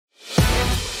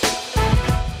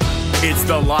It's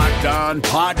the Locked On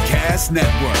Podcast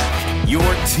Network, your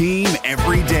team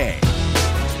every day.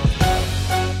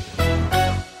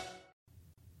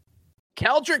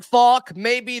 Keldric Faulk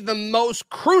may be the most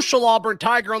crucial Auburn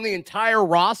Tiger on the entire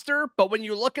roster, but when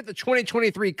you look at the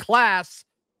 2023 class,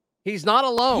 he's not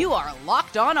alone. You are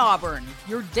Locked On Auburn,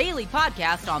 your daily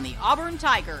podcast on the Auburn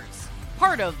Tigers.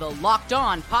 Part of the Locked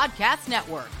On Podcast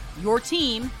Network, your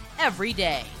team every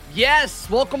day. Yes,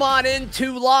 welcome on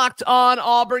into Locked On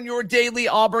Auburn, your daily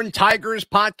Auburn Tigers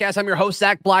podcast. I'm your host,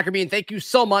 Zach Blackerby, and thank you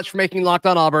so much for making Locked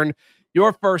On Auburn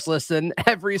your first listen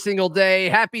every single day.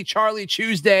 Happy Charlie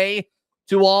Tuesday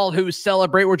to all who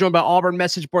celebrate. We're joined by Auburn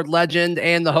message board legend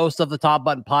and the host of the Top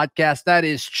Button podcast. That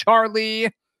is Charlie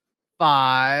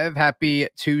 5. Happy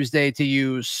Tuesday to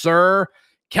you, sir.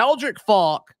 Keldric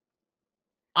Faulk,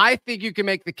 I think you can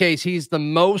make the case he's the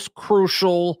most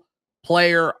crucial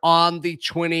player on the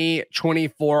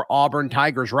 2024 Auburn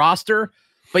Tigers roster.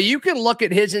 But you can look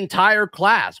at his entire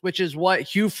class, which is what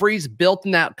Hugh Freeze built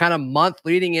in that kind of month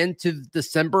leading into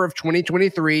December of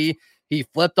 2023. He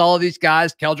flipped all of these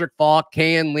guys, Keldric Faulk,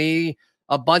 Kayan Lee,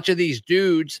 a bunch of these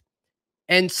dudes.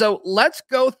 And so let's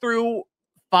go through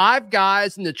 5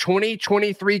 guys in the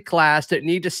 2023 class that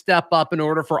need to step up in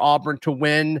order for Auburn to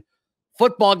win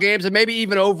football games and maybe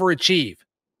even overachieve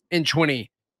in 2024.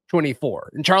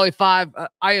 And Charlie 5,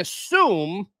 I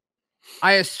assume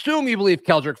you believe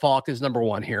Keldric Faulk is number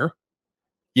 1 here.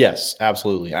 Yes,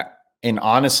 absolutely. And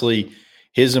honestly,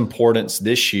 his importance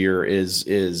this year is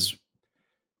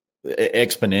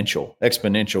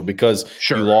exponential because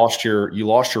sure. you lost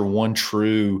your one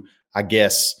true, I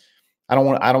guess. I don't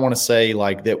want to say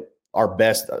like that our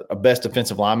best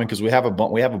defensive lineman, because we have a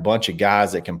bunch of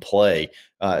guys that can play,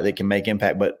 that can make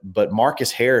impact. But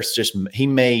Marcus Harris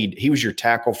he was your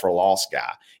tackle for loss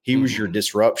guy. He was your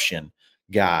disruption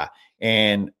guy,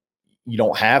 and you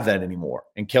don't have that anymore.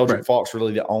 And Keldric Faulk's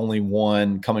really the only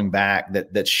one coming back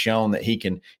that's shown that he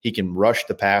can rush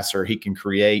the passer. He can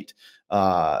create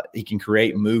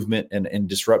movement and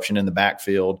disruption in the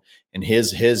backfield. And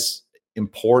his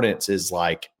importance is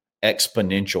like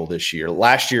exponential this year.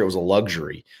 Last year it was a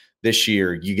luxury. This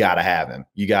year you got to have him.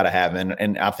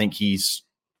 And I think he's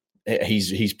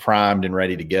primed and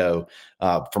ready to go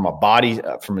from a body,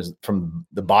 from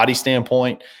the body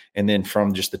standpoint, and then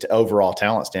from just the overall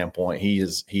talent standpoint. He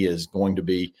is going to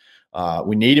be.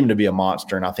 We need him to be a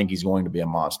monster, and I think he's going to be a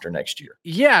monster next year.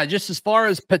 Yeah, just as far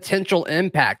as potential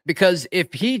impact, because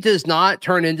if he does not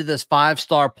turn into this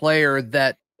 5-star player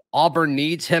that Auburn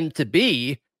needs him to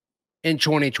be in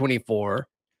 2024,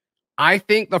 I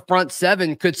think the front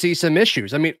 7 could see some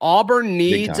issues. I mean, Auburn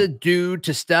needs a dude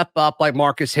to step up like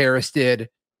Marcus Harris did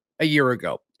a year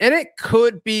ago. And it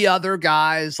could be other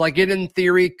guys, like it in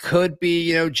theory could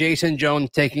be, Jason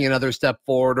Jones taking another step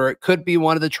forward, or it could be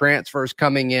one of the transfers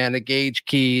coming in, a Gage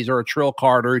Keys or a Trill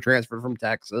Carter who transferred from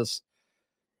Texas.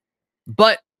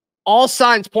 But all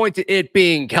signs point to it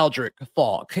being Keldric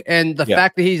Faulk, and the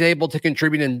fact that he's able to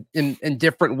contribute in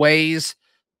different ways,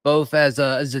 both as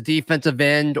a defensive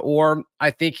end, or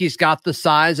I think he's got the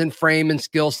size and frame and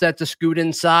skill set to scoot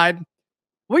inside.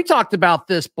 We talked about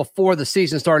this before the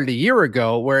season started a year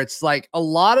ago, where it's like a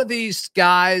lot of these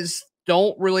guys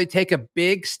don't really take a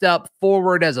big step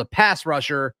forward as a pass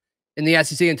rusher in the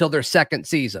SEC until their second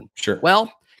season. Sure.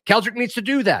 Well, Keldric needs to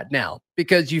do that now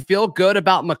because you feel good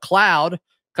about McLeod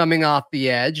coming off the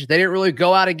edge. They didn't really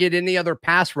go out and get any other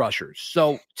pass rushers.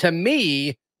 So to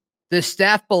me, this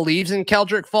staff believes in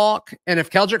Keldric Faulk, and if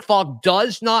Keldric Faulk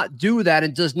does not do that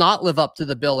and does not live up to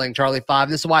the billing, Charlie 5,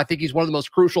 this is why I think he's one of the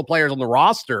most crucial players on the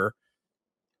roster.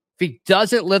 If he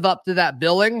doesn't live up to that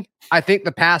billing, I think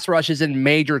the pass rush is in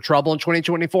major trouble in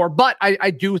 2024, but I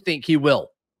do think he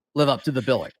will live up to the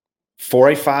billing. For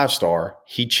a 5-star,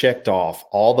 he checked off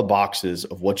all the boxes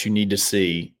of what you need to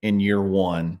see in year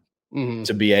 1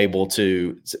 to be able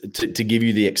to give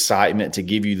you the excitement, to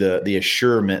give you the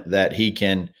assurance that he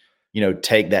can –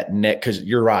 take that net, because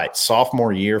you're right.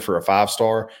 Sophomore year for a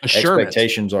 5-star,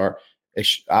 expectations are.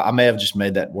 I may have just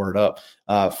made that word up.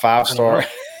 5-star.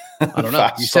 I don't know.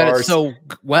 You said it so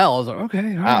well. I was like,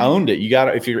 okay. Right. I owned it. You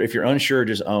got to, if you're unsure,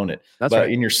 just own it. But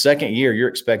right. In your second year, you're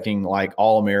expecting like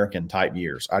All-American type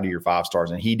years out of your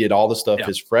 5-stars, and he did all the stuff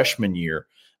his freshman year.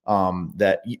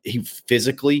 That he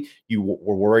physically, you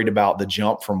were worried about the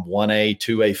jump from 1A,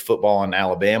 2A football in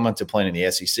Alabama to playing in the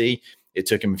SEC. It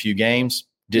took him a few games.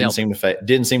 Didn't seem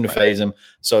to phase him.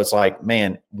 So it's like,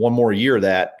 man, one more year of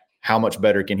that, how much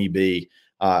better can he be?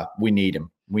 We need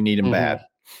him. We need him bad.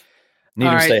 Need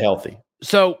him to stay healthy.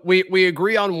 So we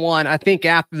agree on one. I think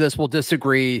after this we'll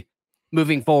disagree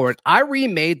moving forward. I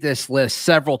remade this list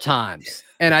several times,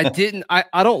 and I didn't.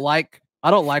 I don't like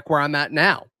where I'm at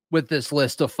now. with this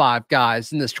list of 5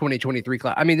 guys in this 2023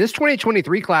 class. I mean, this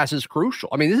 2023 class is crucial.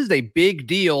 I mean, this is a big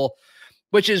deal,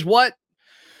 which is what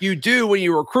you do when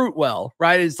you recruit well,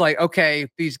 right? It's like, okay,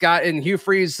 these guys, and Hugh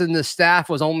Freeze and the staff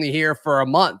was only here for a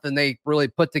month, and they really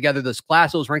put together this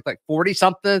class. It was ranked like 40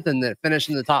 something, and then finished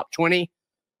in the top 20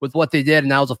 with what they did.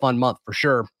 And that was a fun month for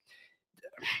sure.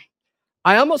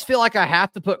 I almost feel like I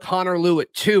have to put Connor Lew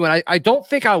at 2, and I don't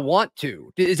think I want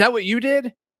to. Is that what you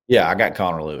did? Yeah, I got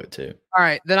Connor Lew at 2. All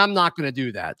right, then I'm not going to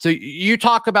do that. So you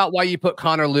talk about why you put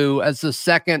Connor Lew as the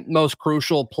second most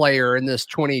crucial player in this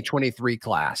 2023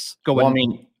 class. Go ahead.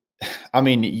 Well, I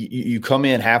mean, you come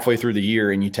in halfway through the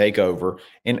year and you take over.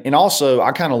 And also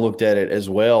I kind of looked at it as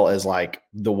well as like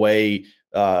the way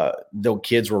the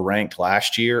kids were ranked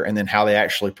last year and then how they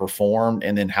actually performed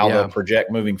and then how they'll project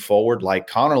moving forward. Like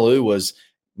Connor Lew was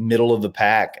middle of the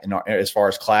pack as far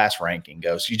as class ranking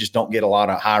goes. You just don't get a lot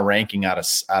of high ranking out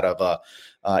of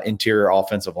interior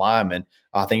offensive lineman.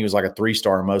 I think he was like a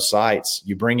 3-star on most sites.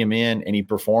 You bring him in and he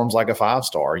performs like a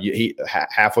 5-star. He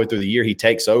halfway through the year, he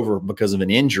takes over because of an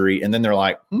injury. And then they're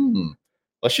like,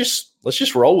 let's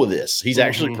just roll with this. He's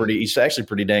actually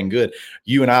pretty dang good.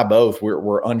 You and I both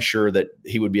were unsure that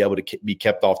he would be able to be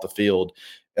kept off the field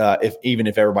even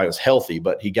if everybody was healthy,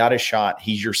 but he got his shot.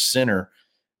 He's your center.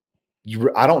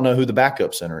 I don't know who the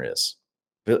backup center is.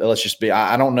 Let's just be,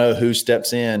 I don't know who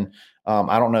steps in.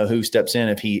 I don't know who steps in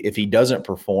if he doesn't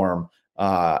perform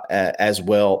as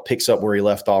well, picks up where he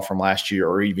left off from last year,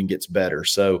 or even gets better.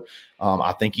 So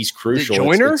I think he's crucial.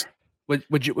 Joyner?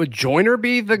 Would Joyner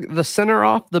be the center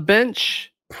off the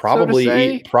bench?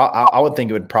 Probably. So I would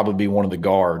think it would probably be one of the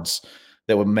guards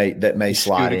that may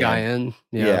slide a guy in.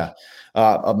 Yeah.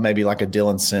 Maybe like a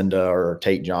Dylan Cinda or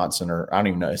Tate Johnson, or I don't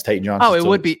even know. Is Tate Johnson? Oh, it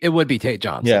would be Tate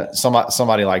Johnson. Yeah,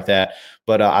 somebody like that.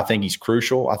 But I think he's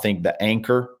crucial. I think the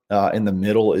anchor in the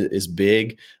middle is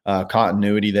big.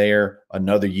 Continuity there,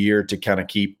 another year to kind of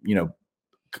keep,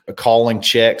 calling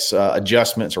checks,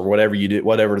 adjustments, or whatever you do,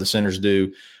 whatever the centers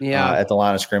do at the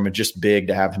line of scrimmage. Just big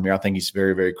to have him here. I think he's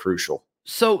very, very crucial.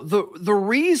 So the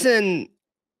reason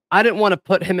I didn't want to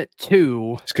put him at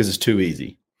 2 is because it's too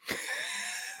easy.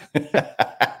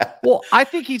 Well, I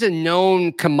think he's a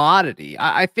known commodity.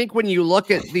 I think when you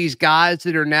look at these guys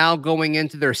that are now going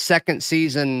into their second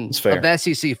season of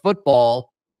SEC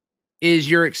football, is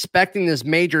you're expecting this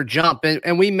major jump,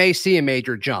 and we may see a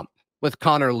major jump with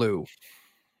Connor Lew.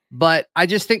 But I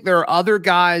just think there are other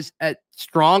guys at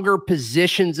stronger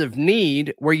positions of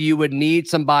need where you would need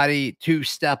somebody to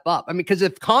step up. I mean, because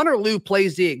if Connor Lew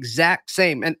plays the exact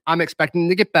same, and I'm expecting him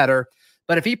to get better,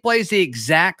 but if he plays the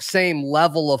exact same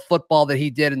level of football that he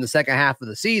did in the second half of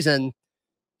the season,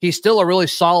 he's still a really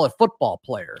solid football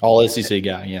player. All SEC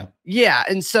guy, yeah. Yeah,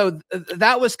 and so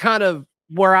that was kind of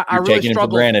where I really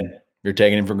struggled. You're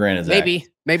taking him for granted, Zach.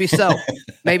 Maybe so.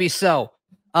 Maybe so.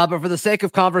 But for the sake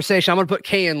of conversation, I'm going to put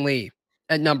Kayin Lee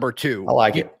at number 2. I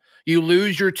like it. You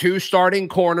lose your 2 starting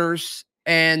corners,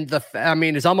 and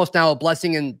it's almost now a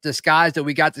blessing in disguise that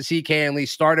we got to see Kayin Lee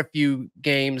start a few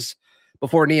games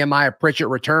before Nehemiah Pritchett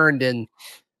returned. And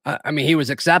he was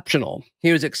exceptional.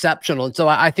 And so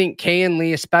I think Kayin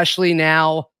Lee, especially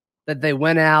now that they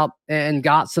went out and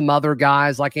got some other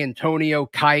guys like Antonio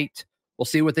Kite, we'll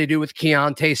see what they do with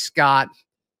Keontae Scott.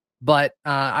 But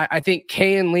I think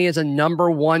Kayin Lee is a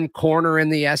number 1 corner in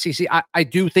the SEC. I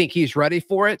do think he's ready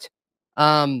for it.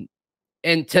 And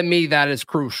to me, that is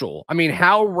crucial. I mean,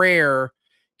 how rare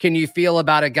can you feel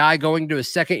about a guy going to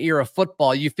his second year of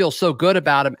football? You feel so good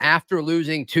about him after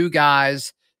losing 2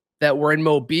 guys that were in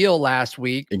Mobile last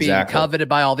week, being coveted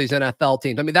by all these NFL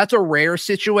teams. I mean, that's a rare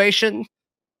situation.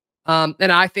 And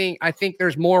I think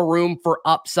there's more room for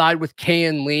upside with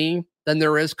Kayin Lee than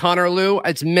there is Connor Lew.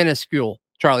 It's minuscule,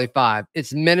 Charlie 5.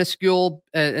 It's minuscule.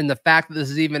 And the fact that this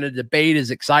is even a debate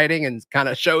is exciting and kind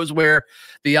of shows where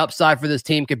the upside for this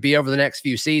team could be over the next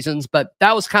few seasons. But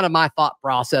that was kind of my thought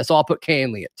process. So I'll put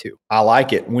Kayin Lee at 2. I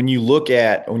like it. When you look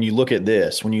at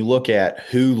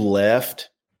who left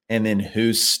and then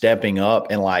who's stepping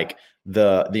up and like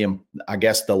the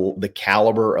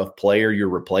caliber of player you're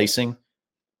replacing.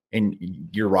 And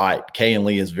you're right. Kayin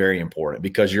Lee is very important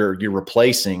because you're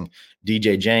replacing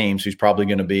DJ James, who's probably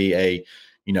going to be a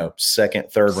second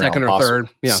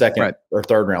or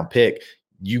third round pick.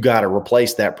 You got to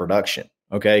replace that production,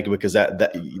 okay? Because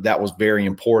that was very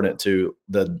important to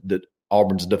the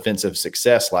Auburn's defensive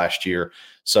success last year.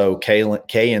 So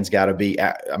Kayin's got to be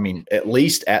at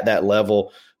least at that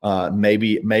level,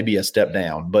 maybe a step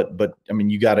down. But I mean,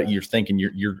 you're thinking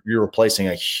you're replacing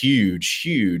a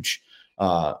huge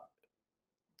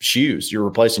shoes. You're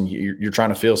replacing. You're trying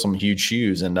to fill some huge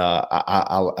shoes, and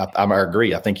I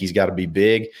agree. I think he's got to be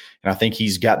big, and I think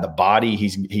he's got the body.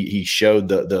 He showed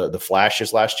the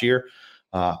flashes last year.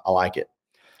 I like it.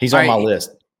 He's on my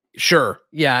list. Sure,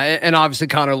 yeah, and obviously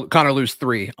Connor Lew's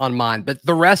 3 on mine, but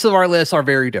the rest of our lists are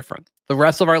very different.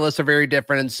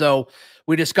 And so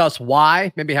we discuss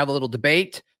why. Maybe have a little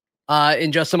debate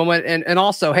in just a moment, and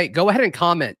also, hey, go ahead and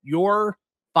comment your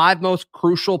 5 most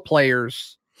crucial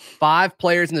players. 5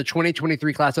 players in the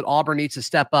 2023 class that Auburn needs to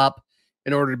step up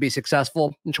in order to be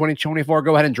successful in 2024.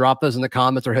 Go ahead and drop those in the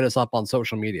comments or hit us up on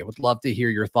social media. Would love to hear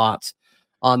your thoughts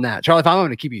on that. Charlie, if I'm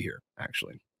going to keep you here,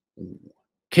 actually.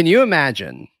 Can you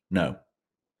imagine? No.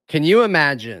 Can you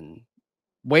imagine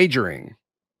wagering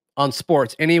on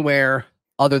sports anywhere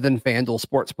other than FanDuel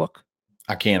Sportsbook?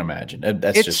 I can't imagine.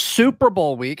 It's just Super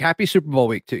Bowl week. Happy Super Bowl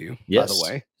week to you, yes, by the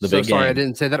way. The big sorry game. I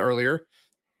didn't say that earlier.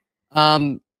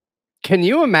 Can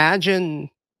you imagine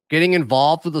getting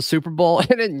involved with the Super Bowl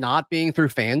and it not being through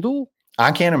FanDuel?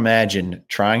 I can't imagine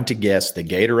trying to guess the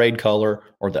Gatorade color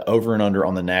or the over and under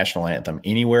on the national anthem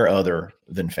anywhere other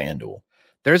than FanDuel.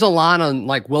 There's a line on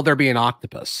will there be an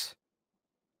octopus?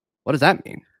 What does that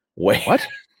mean? Wait. What?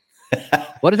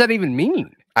 What does that even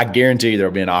mean? I guarantee you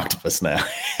there'll be an octopus now.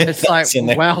 It's like,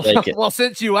 well,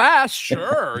 since you asked,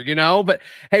 sure, but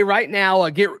hey, right now,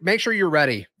 make sure you're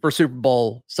ready for Super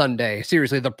Bowl Sunday.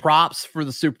 Seriously, the props for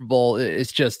the Super Bowl,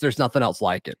 it's just, there's nothing else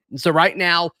like it. And so right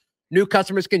now, new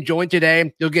customers can join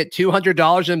today. You'll get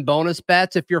 $200 in bonus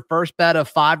bets if your first bet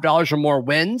of $5 or more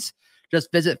wins.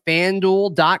 Just visit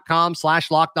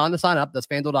FanDuel.com/lockedon to sign up. That's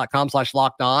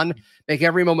FanDuel.com/lockedon. Make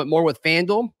every moment more with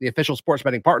FanDuel, the official sports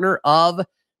betting partner of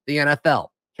the NFL.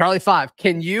 Charlie 5,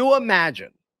 can you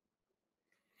imagine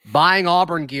buying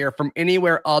Auburn gear from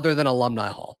anywhere other than Alumni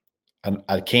Hall?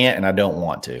 I can't, and I don't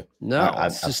want to. No,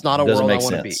 it's just not a world I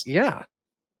want to be. Yeah.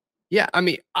 Yeah. I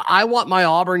mean, I want my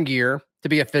Auburn gear to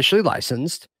be officially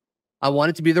licensed. I want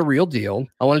it to be the real deal.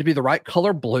 I want it to be the right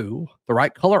color blue, the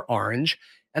right color orange.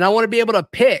 And I want to be able to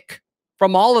pick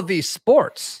from all of these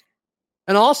sports.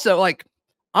 And also,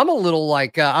 I'm a little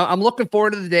I'm looking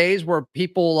forward to the days where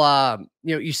people,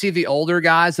 you see the older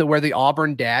guys that wear the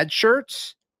Auburn dad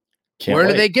shirts. Where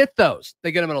do they get those?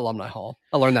 They get them at Alumni Hall.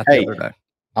 I learned that the other day.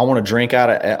 I want to drink out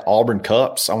of Auburn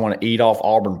cups. I want to eat off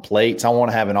Auburn plates. I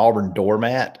want to have an Auburn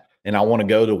doormat. And I want to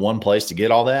go to one place to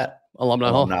get all that. Alumni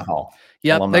Hall.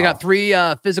 Yep. Alumni they got Hall. 3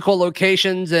 physical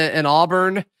locations in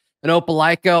Auburn, in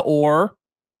Opelika, or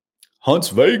Hunts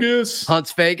Vegas.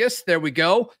 There we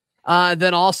go.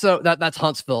 Then also that's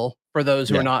Huntsville for those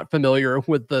who are not familiar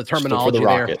with the terminology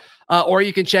there. Or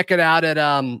you can check it out at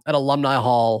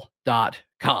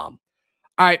alumnihall.com.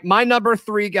 All right. My number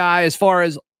 3 guy, as far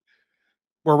as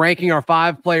we're ranking our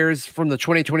 5 players from the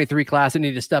 2023 class that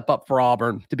need to step up for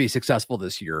Auburn to be successful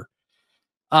this year,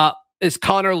 is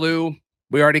Connor Lew.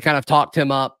 We already kind of talked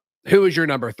him up. Who is your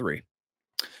number 3?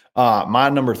 My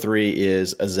number 3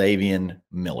 is Xavier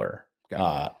Miller.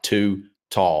 Too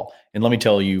tall. And let me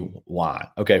tell you why.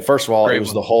 Okay. First of all,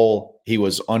 he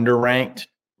was underranked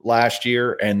last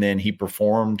year, and then he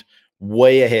performed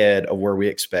way ahead of where we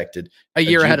expected. A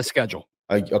year ahead of schedule.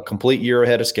 A complete year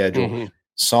ahead of schedule. Mm-hmm.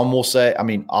 Some will say,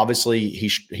 obviously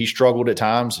he struggled at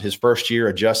times his first year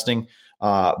adjusting,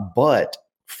 but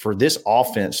for this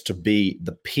offense to be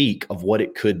the peak of what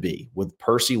it could be with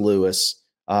Percy Lewis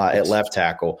at left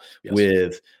tackle,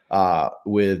 with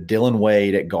Dylan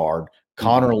Wade at guard,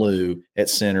 Connor Lew at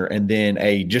center, and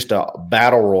then just a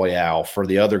battle royale for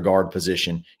the other guard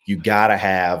position, you got to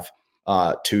have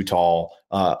Too Tall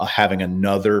having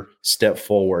another step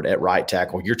forward at right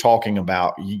tackle. You're talking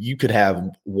about you could have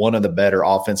one of the better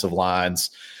offensive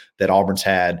lines that Auburn's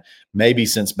had maybe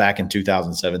since back in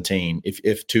 2017.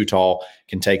 If Too Tall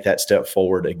can take that step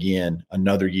forward again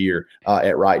another year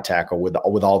at right tackle with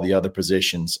all the other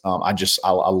positions,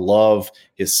 I love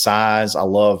his size. I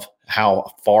love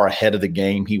how far ahead of the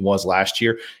game he was last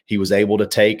year. He was able to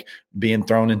take being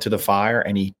thrown into the fire,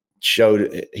 and he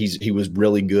showed he was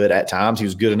really good at times. He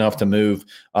was good enough to move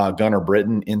Gunnar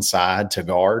Britton inside to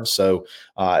guard. So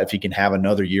if he can have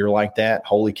another year like that,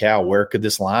 holy cow, where could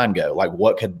this line go?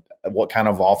 What kind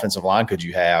of offensive line could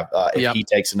you have if he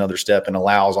takes another step and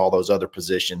allows all those other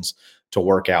positions to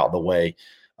work out the way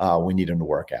we need them to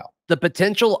work out? The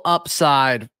potential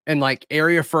upside and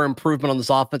area for improvement on this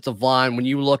offensive line, when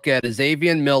you look at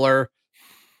Xavier Miller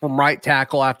from right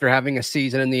tackle after having a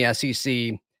season in the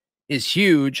SEC, is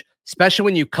huge, especially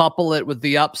when you couple it with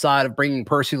the upside of bringing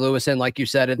Percy Lewis in, like you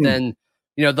said, and then,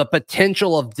 the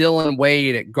potential of Dylan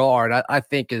Wade at guard, I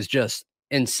think is just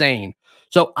insane.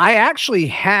 So I actually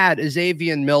had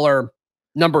Xavier Miller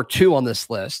number 2 on this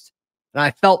list. And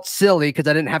I felt silly because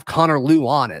I didn't have Connor Lew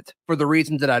on it for the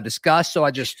reasons that I discussed. So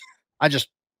I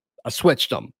switched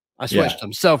them.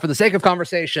 So for the sake of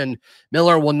conversation,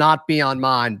 Miller will not be on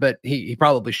mine, but he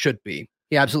probably should be.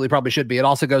 He absolutely probably should be. It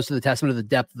also goes to the testament of the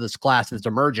depth of this class that's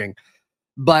emerging.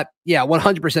 But yeah,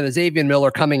 100% Xavier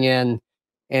Miller coming in,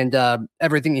 and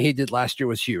everything he did last year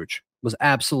was huge, was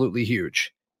absolutely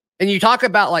huge. And you talk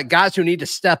about like guys who need to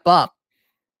step up.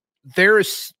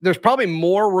 There's probably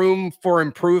more room for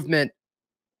improvement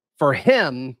for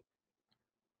him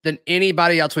than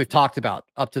anybody else we've talked about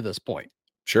up to this point.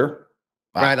 Sure.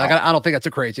 Right. I don't think that's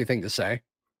a crazy thing to say.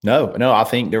 No, I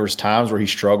think there was times where he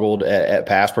struggled at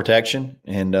pass protection.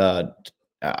 And I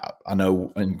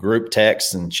know in group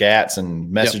texts and chats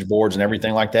and message boards and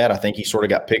everything like that, I think he sort of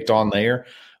got picked on there.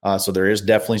 So there is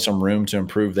definitely some room to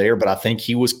improve there, but I think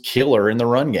he was killer in the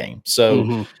run game.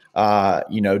 So,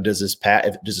 does this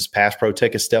pass pro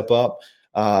take a step up?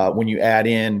 When you add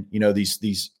in,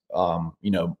 these a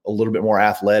little bit more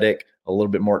athletic, a little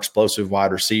bit more explosive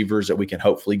wide receivers that we can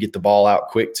hopefully get the ball out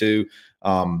quick to.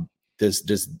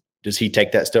 Does he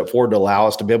take that step forward to allow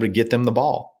us to be able to get them the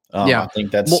ball? I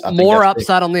think that's more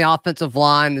upside on the offensive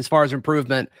line as far as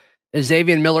improvement. Is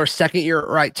Xavier Miller second year at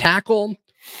right tackle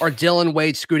or Dylan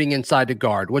Wade scooting inside to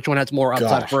guard? Which one has more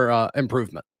upside for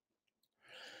improvement?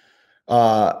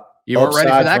 You weren't ready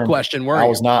for that question, were you?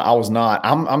 I was not.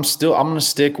 I'm going to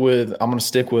stick with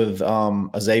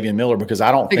Xavier Miller because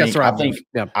I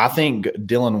think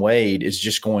Dylan Wade is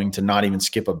just going to not even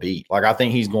skip a beat. Like I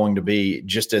think he's going to be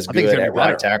just as good at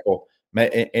right tackle,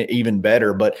 even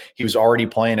better. But he was already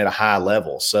playing at a high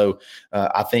level, so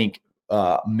I think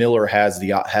Miller has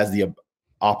the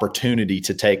opportunity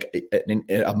to take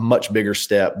a much bigger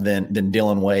step than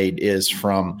Dylan Wade is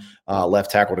from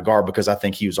left tackle to guard because I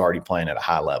think he was already playing at a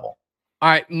high level. All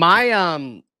right,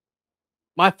 my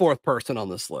fourth person on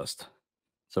this list.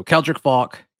 So Keldric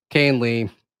Faulk, Kane Lee,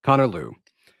 Connor Lew.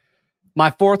 My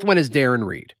fourth one is Darren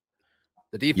Reed,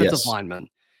 the defensive lineman.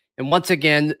 And once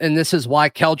again, and this is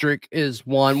why Keldric is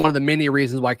one of the many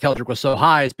reasons why Keldric was so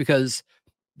high is because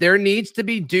there needs to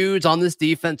be dudes on this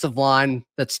defensive line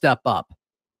that step up.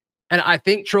 And I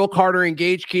think Trill Carter and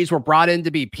Gage Keys were brought in to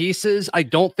be pieces. I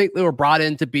don't think they were brought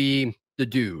in to be the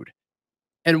dude.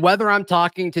 And whether I'm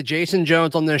talking to Jason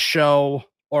Jones on this show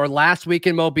or last week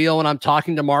in Mobile when I'm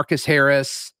talking to Marcus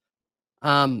Harris,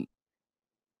 I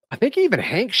think even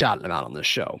Hank shouted him out on this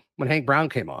show when Hank Brown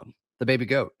came on, the baby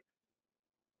goat.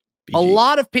 BG. A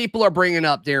lot of people are bringing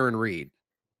up Darren Reed.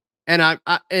 And and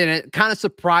it kind of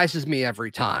surprises me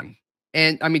every time.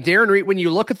 And I mean, Darren Reed, when you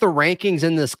look at the rankings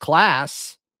in this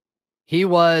class, he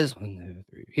was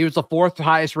the fourth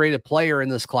highest rated player in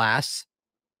this class.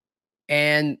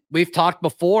 And we've talked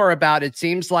before about it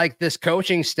seems like this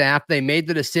coaching staff, they made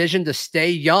the decision to stay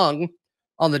young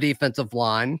on the defensive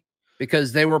line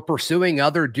because they were pursuing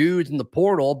other dudes in the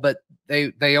portal, but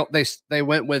they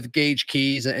went with Gage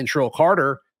Keys and Trill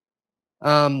Carter.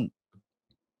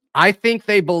 I think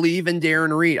they believe in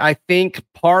Darren Reed. I think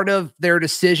part of their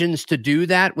decisions to do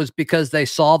that was because they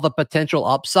saw the potential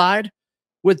upside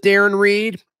with Darren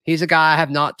Reed. He's a guy I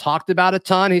have not talked about a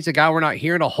ton. He's a guy we're not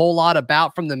hearing a whole lot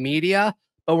about from the media,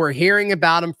 but we're hearing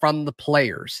about him from the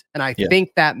players. And I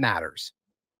think that matters.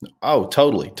 Oh,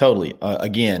 totally.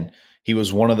 Again, he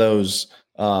was one of those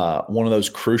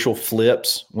crucial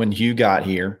flips when Hugh got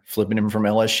here, flipping him from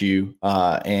LSU.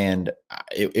 And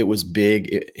it was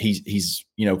big. He's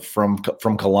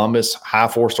from Columbus, high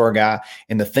 4-star guy.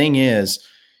 And the thing is,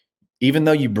 even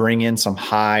though you bring in some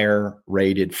higher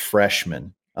rated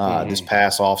freshmen, this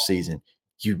past offseason,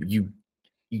 you're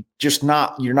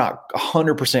not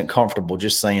 100% comfortable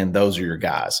just saying those are your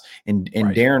guys. And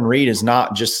right. Darren Reed is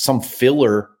not just some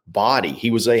filler body.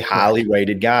 He was a highly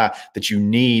rated guy that you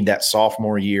need that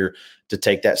sophomore year to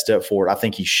take that step forward. I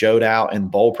think he showed out in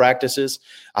bowl practices.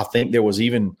 I think there was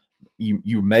even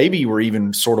you maybe were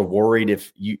even sort of worried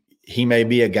if he may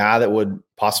be a guy that would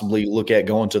possibly look at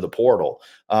going to the portal.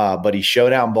 But he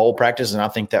showed out in bowl practice, and I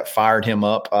think that fired him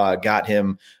up, got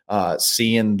him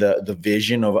seeing the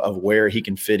vision of where he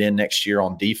can fit in next year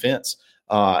on defense.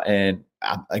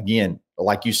 Again,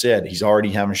 like you said, he's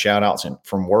already having shout-outs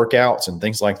from workouts and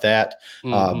things like that.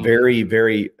 Very,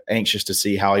 very anxious to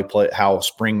see how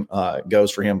spring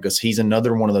goes for him, because he's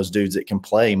another one of those dudes that can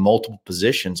play multiple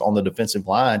positions on the defensive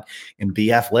line and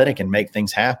be athletic and make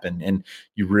things happen. And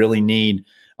you really need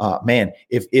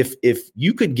if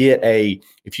you could get a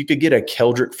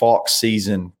Keldric Faulk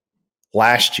season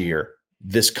last year,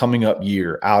 this coming up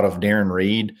year out of Darren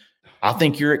Reed, I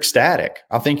think you're ecstatic.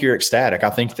 I think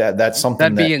that's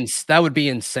something that would be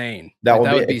insane. That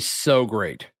would be so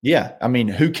great. Yeah. I mean,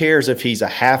 who cares if he's a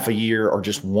half a year or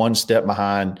just one step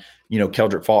behind,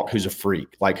 Keldric Faulk, who's a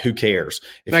freak? Like, who cares?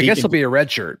 I guess he'll be a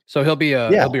redshirt. So he'll be a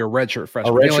redshirt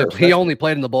freshman. He only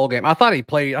played in the bowl game. I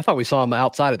thought we saw him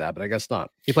outside of that, but I guess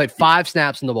not. He played 5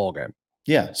 snaps in the bowl game.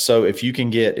 Yeah. So if you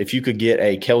could get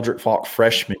a Keldric Faulk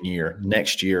freshman year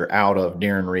next year out of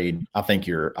Darren Reed, I think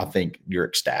you're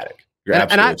ecstatic.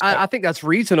 I think that's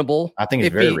reasonable. I think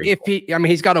it's very reasonable.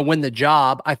 He's got to win the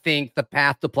job. I think the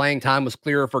path to playing time was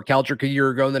clearer for Keldric a year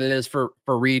ago than it is for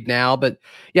Reed now. But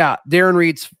yeah, Darren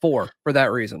Reed's 4 for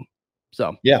that reason.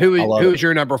 So yeah, who is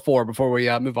your number 4 before we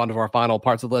move on to our final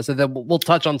parts of the list? And then we'll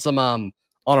touch on some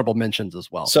honorable mentions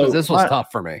as well. So this was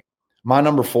tough for me. My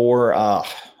number 4,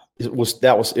 it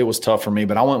was tough for me,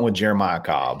 but I went with Jeremiah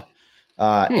Cobb.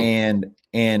 And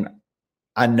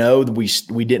I know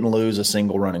we didn't lose a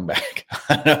single running back.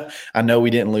 I know we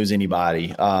didn't lose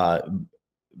anybody.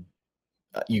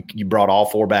 You brought all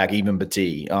 4 back, even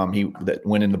Batee. He that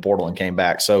went in the portal and came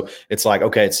back. So it's like,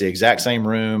 okay, it's the exact same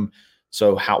room.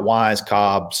 So why is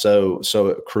Cobb so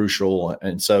crucial?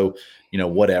 And so,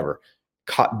 whatever.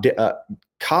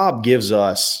 Cobb gives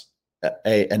us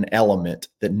an element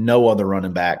that no other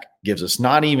running back gives us,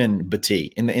 not even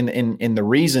Batee. And the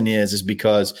reason is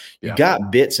because you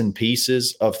got bits and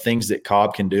pieces of things that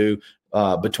Cobb can do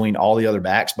between all the other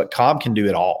backs, but Cobb can do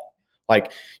it all.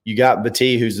 Like, you got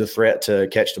Batee, who's the threat to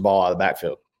catch the ball out of the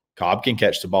backfield. Cobb can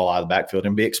catch the ball out of the backfield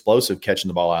and be explosive catching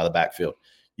the ball out of the backfield.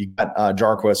 You got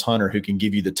Jarquez Hunter, who can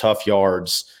give you the tough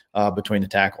yards between the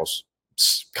tackles.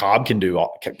 Cobb can do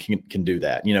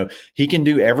that. He can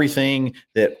do everything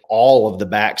that all of the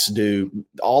backs do.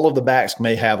 All of the backs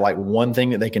may have like one thing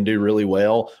that they can do really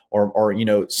well, or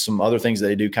some other things that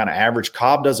they do kind of average.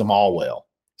 Cobb does them all well.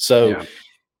 So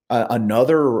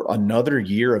another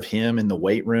year of him in the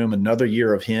weight room, another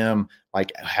year of him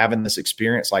like having this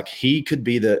experience, like he could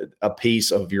be a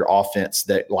piece of your offense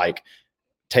that like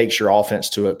takes your offense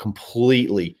to a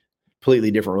completely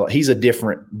different. He's a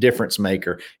difference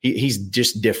maker. He's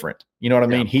just different. You know what I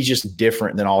mean? He's just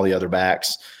different than all the other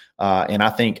backs. And I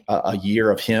think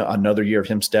another year of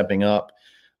him stepping up,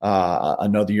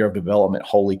 another year of development.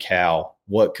 Holy cow!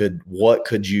 What could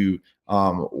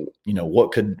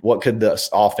this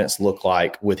offense look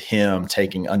like with him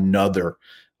taking another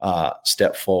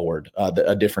step forward,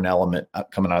 a different element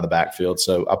coming out of the backfield?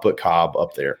 So I put Cobb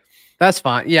up there. That's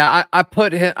fine. Yeah, I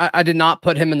put him. I did not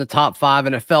put him in the top 5,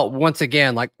 and it felt once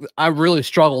again like I really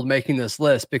struggled making this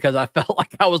list because I felt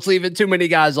like I was leaving too many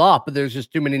guys off, but there's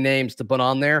just too many names to put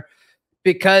on there.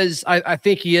 Because I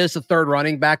think he is the 3rd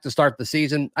running back to start the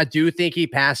season. I do think he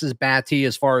passes Batee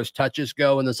as far as touches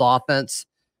go in this offense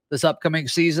this upcoming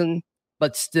season.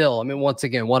 But still, once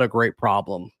again, what a great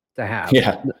problem to have.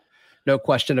 Yeah, no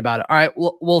question about it. All right,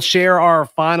 we'll share our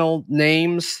final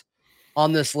names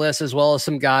on this list, as well as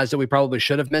some guys that we probably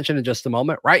should have mentioned in just a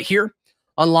moment, right here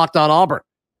on Locked On Auburn.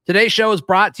 Today's show is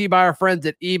brought to you by our friends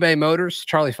at eBay Motors.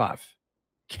 Charlie 5.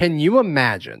 Can you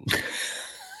imagine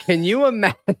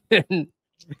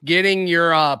getting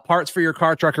your parts for your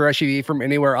car, truck, or SUV from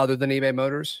anywhere other than eBay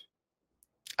Motors?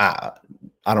 I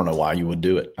don't know why you would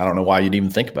do it. I don't know why you'd even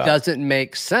think about it. Doesn't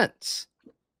make sense.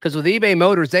 Because with eBay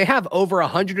Motors, they have over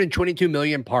 122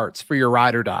 million parts for your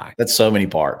ride or die. That's so many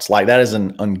parts. Like, that is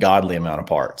an ungodly amount of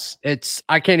parts.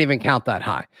 I can't even count that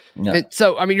high. No. And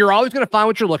so, you're always going to find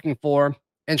what you're looking for.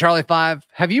 And Charlie 5,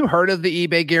 have you heard of the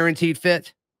eBay Guaranteed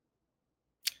Fit?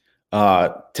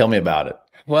 Tell me about it.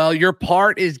 Well, your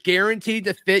part is guaranteed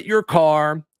to fit your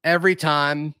car every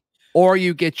time, or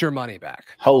you get your money back.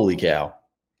 Holy cow.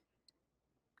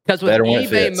 Because with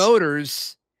eBay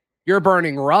Motors, you're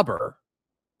burning rubber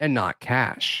and not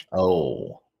cash.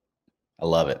 Oh, I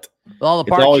love it. With all the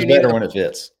parts it's always better when it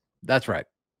fits. That's right.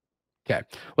 Okay.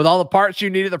 With all the parts you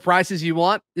need at the prices you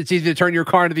want, it's easy to turn your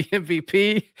car into the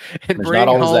MVP and There's bring not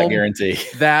always home that guarantee.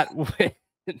 That win.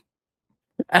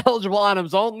 Eligible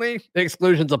items only.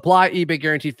 Exclusions apply. eBay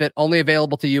Guaranteed Fit only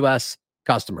available to U.S.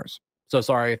 customers. So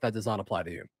sorry if that does not apply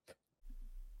to you.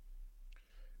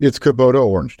 It's Kubota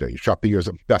Orange Day. Shop the year's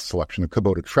best selection of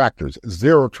Kubota tractors,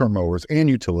 zero-turn mowers, and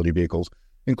utility vehicles,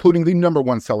 including the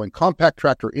 #1 selling compact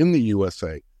tractor in the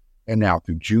USA. And now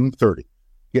through June 30,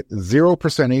 get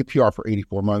 0% APR for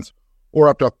 84 months or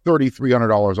up to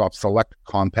 $3,300 off select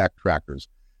compact tractors.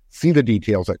 See the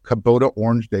details at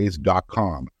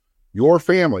KubotaOrangeDays.com. Your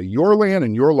family, your land,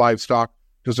 and your livestock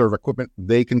deserve equipment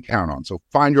they can count on. So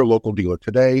find your local dealer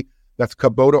today. That's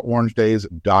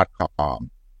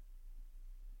KubotaOrangeDays.com.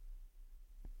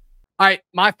 All right,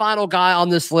 my final guy on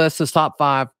this list is top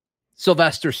 5,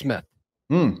 Sylvester Smith.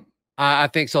 I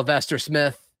think Sylvester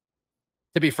Smith,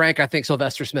 to be frank, I think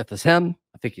Sylvester Smith is him.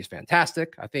 I think he's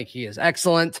fantastic. I think he is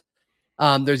excellent.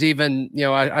 There's even,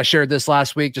 I shared this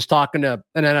last week, just talking to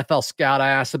an NFL scout. I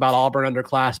asked about Auburn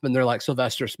underclassmen. They're like,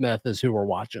 Sylvester Smith is who we're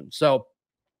watching. So,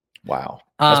 wow,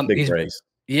 that's big praise.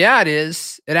 Yeah, it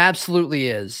is. It absolutely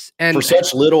is. And for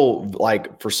such little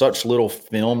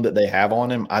film that they have on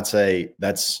him, I'd say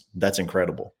that's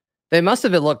incredible. They must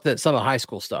have looked at some of high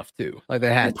school stuff too. Like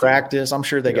they had practice. I'm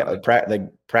sure they got they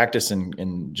practice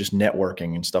and just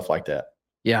networking and stuff like that.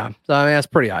 Yeah. So I mean, that's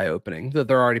pretty eye-opening that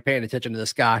they're already paying attention to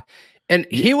this guy. And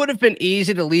he would have been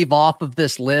easy to leave off of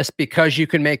this list because you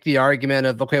can make the argument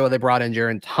of, okay, well, they brought in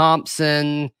Jaron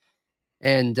Thompson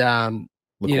and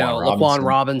Laquan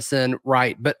Robinson,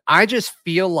 right? But I just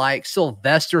feel like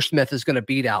Sylvester Smith is going to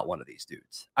beat out one of these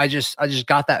dudes. I just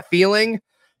got that feeling,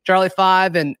 Charlie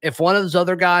 5. And if one of those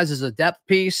other guys is a depth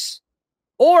piece,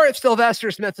 or if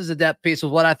Sylvester Smith is a depth piece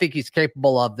with what I think he's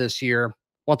capable of this year,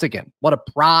 once again, what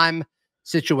a prime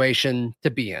situation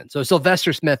to be in. So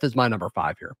Sylvester Smith is my number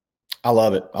 5 here. I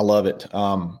love it.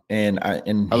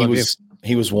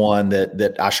 He was one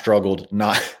that I struggled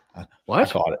not. What? I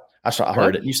caught it. I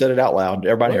heard it. You said it out loud.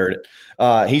 Everybody heard it.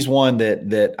 He's one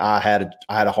that I had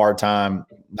a hard time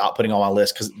not putting on my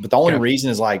list but the only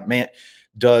reason is like, man,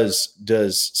 does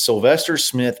Sylvester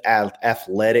Smith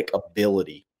athletic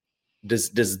ability,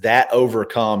 does that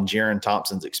overcome Jaron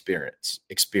Thompson's experience?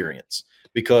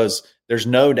 Because there's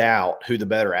no doubt who the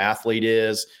better athlete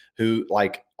is, who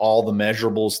like all the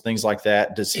measurables, things like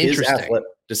that. Does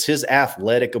his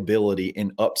athletic ability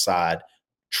and upside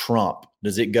trump?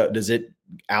 Does it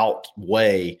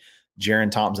outweigh Jaron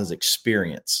Thompson's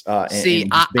experience? I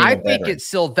think it's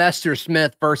Sylvester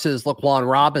Smith versus Laquan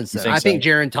Robinson. I think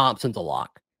Jaron Thompson's a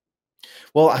lock.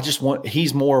 Well,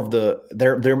 he's more of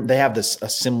they have a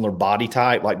similar body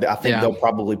type. Like I think they'll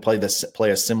probably play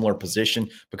a similar position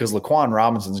because Laquan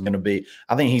Robinson's going to be,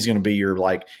 I think he's going to be your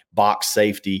like box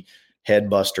safety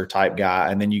head buster type guy.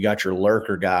 And then you got your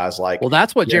lurker guys like, well,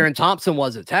 that's what Jaron Thompson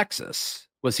was at Texas.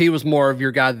 He was more of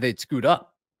your guy that they'd scoot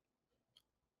up.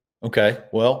 Okay.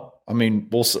 Well, I mean,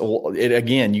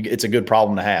 it's a good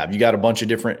problem to have. You got a bunch of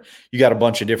different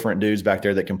dudes back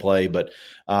there that can play, but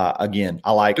again,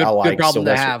 I like good problem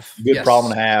to have.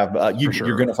 Problem to have.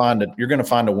 You're going to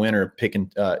find a winner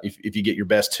picking if you get your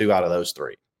best 2 out of those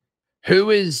 3.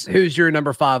 Who's your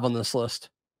number 5 on this list?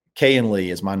 Kayin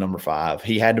Lee is my number 5.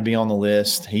 He had to be on the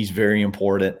list. He's very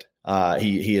important.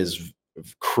 He is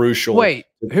crucial. Wait,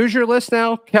 who's your list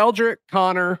now? Keldric,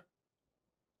 Connor,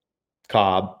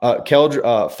 Cobb,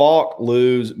 Keldric, Faulk,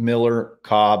 Luz, Miller,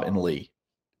 Cobb, and Lee.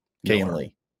 Kayin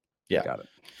Lee. Yeah. Got it.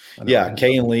 Yeah.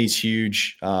 Kayin Lee's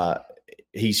huge.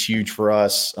 He's huge for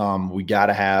us. We got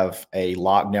to have a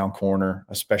lockdown corner,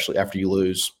 especially after you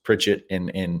lose Pritchett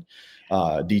and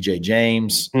DJ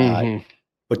James. Mm-hmm.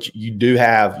 But you do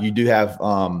have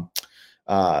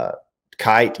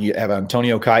Kite. You have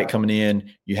Antonio Kite coming in.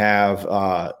 You have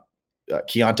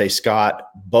Keontae Scott.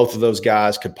 Both of those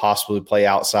guys could possibly play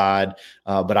outside,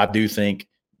 but I do think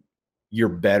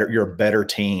you're a better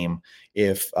team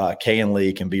if Kayin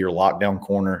Lee can be your lockdown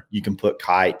corner. You can put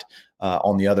Kite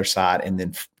on the other side and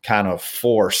then kind of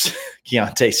force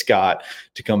Keontae Scott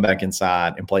to come back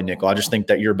inside and play nickel. I just think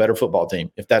that you're a better football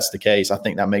team. If that's the case, I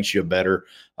think that makes you a better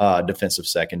defensive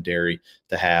secondary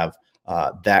to have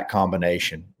that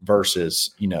combination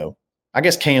versus, I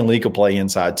guess Kayin Lee could play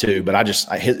inside too, but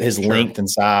his length and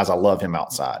size, I love him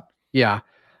outside. Yeah.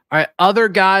 All right. Other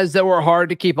guys that were hard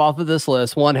to keep off of this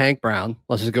list. One, Hank Brown.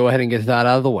 Let's just go ahead and get that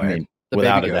out of the way.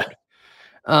 Without a doubt.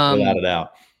 Without a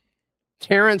doubt.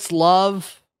 Terrence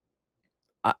Love.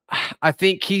 I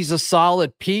think he's a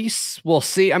solid piece. We'll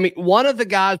see. I mean, one of the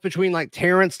guys between like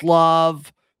Terrence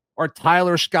Love or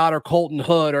Tyler Scott or Colton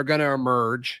Hood are going to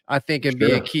emerge, I think, and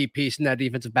be a key piece in that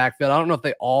defensive backfield. I don't know if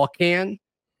they all can,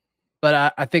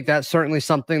 but I think that's certainly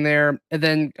something there. And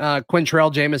then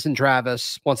Quintrell, Jamison,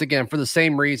 Travis, once again, for the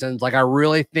same reasons. Like, I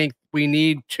really think we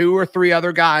need 2 or 3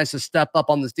 other guys to step up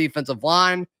on this defensive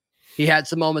line. He had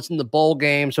some moments in the bowl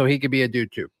game, so he could be a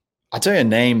dude too. I'll tell you a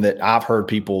name that I've heard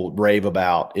people rave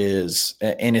about is,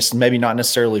 and it's maybe not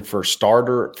necessarily for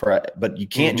starter, but you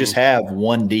can't just have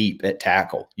one deep at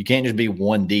tackle. You can't just be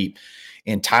one deep.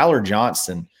 And Tyler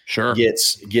Johnson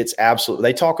gets absolutely.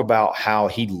 They talk about how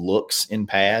he looks in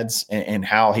pads and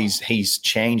how he's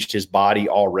changed his body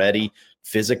already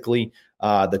physically.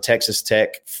 The Texas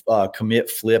Tech commit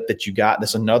flip that you got,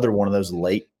 that's another one of those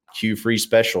late Q free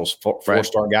specials,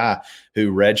 4-star guy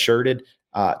who redshirted.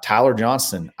 Tyler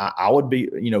Johnson, I would be,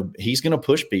 he's going to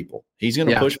push people. He's going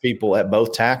to push people at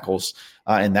both tackles,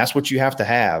 and that's what you have to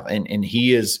have. And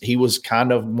he was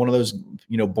kind of one of those,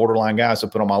 borderline guys to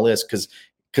put on my list because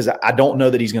I don't know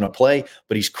that he's going to play,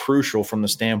 but he's crucial from the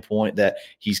standpoint that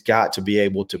he's got to be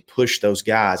able to push those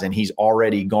guys, and he's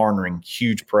already garnering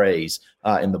huge praise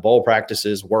in the bowl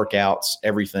practices, workouts,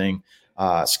 everything,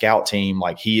 scout team.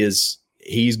 Like he's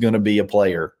going to be a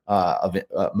player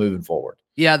moving forward.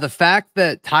 Yeah, the fact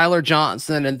that Tyler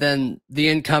Johnson and then the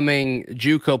incoming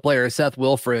JUCO player, Seth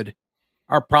Wilfred,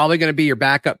 are probably going to be your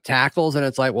backup tackles. And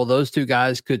it's like, well, those two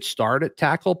guys could start at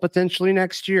tackle potentially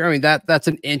next year. I mean, that's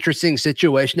an interesting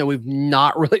situation that we've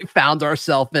not really found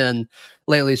ourselves in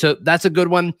lately. So that's a good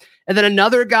one. And then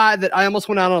another guy that I almost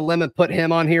went out on a limb and put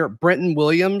him on here, Brenton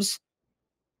Williams,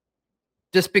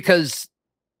 just because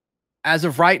as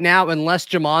of right now, unless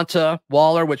Jamonta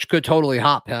Waller, which could totally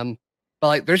hop him, but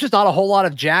like, there's just not a whole lot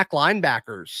of jack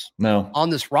linebackers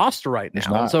on this roster right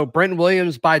now. And so Brenton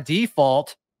Williams by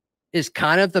default is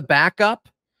kind of the backup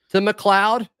to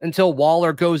McLeod until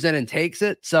Waller goes in and takes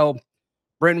it. So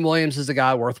Brenton Williams is a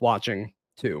guy worth watching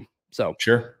too. So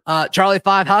sure. Charlie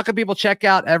 5, how can people check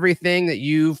out everything that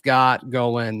you've got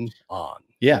going on?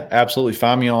 Yeah, absolutely.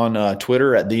 Find me on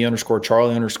Twitter at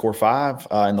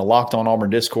 @the_Charlie_5 in the Locked On Auburn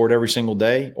Discord every single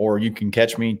day, or you can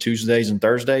catch me Tuesdays and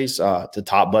Thursdays to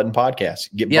Top Button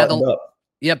Podcast. Get buttoned up.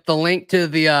 Yep, the link to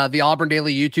the Auburn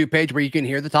Daily YouTube page where you can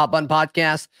hear the Top Button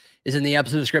Podcast is in the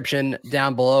episode description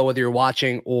down below, whether you're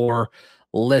watching or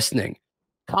listening.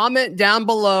 Comment down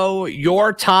below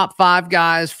your top 5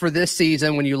 guys for this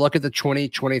season when you look at the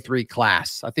 2023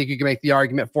 class. I think you can make the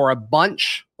argument for a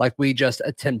bunch like we just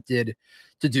attempted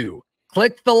to do.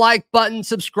 Click the like button,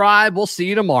 subscribe. We'll see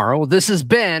you tomorrow. This has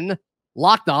been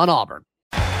Locked On Auburn.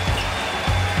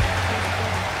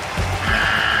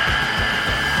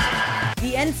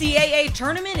 The NCAA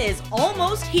tournament is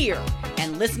almost here,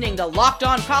 and listening to Locked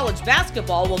On College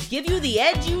Basketball will give you the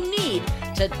edge you need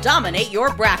to dominate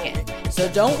your bracket. So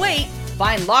don't wait.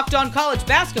 Find Locked On College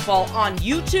Basketball on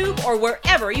YouTube or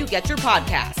wherever you get your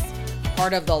podcasts.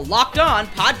 Part of the Locked On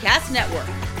Podcast Network.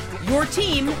 Your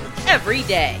team every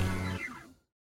day.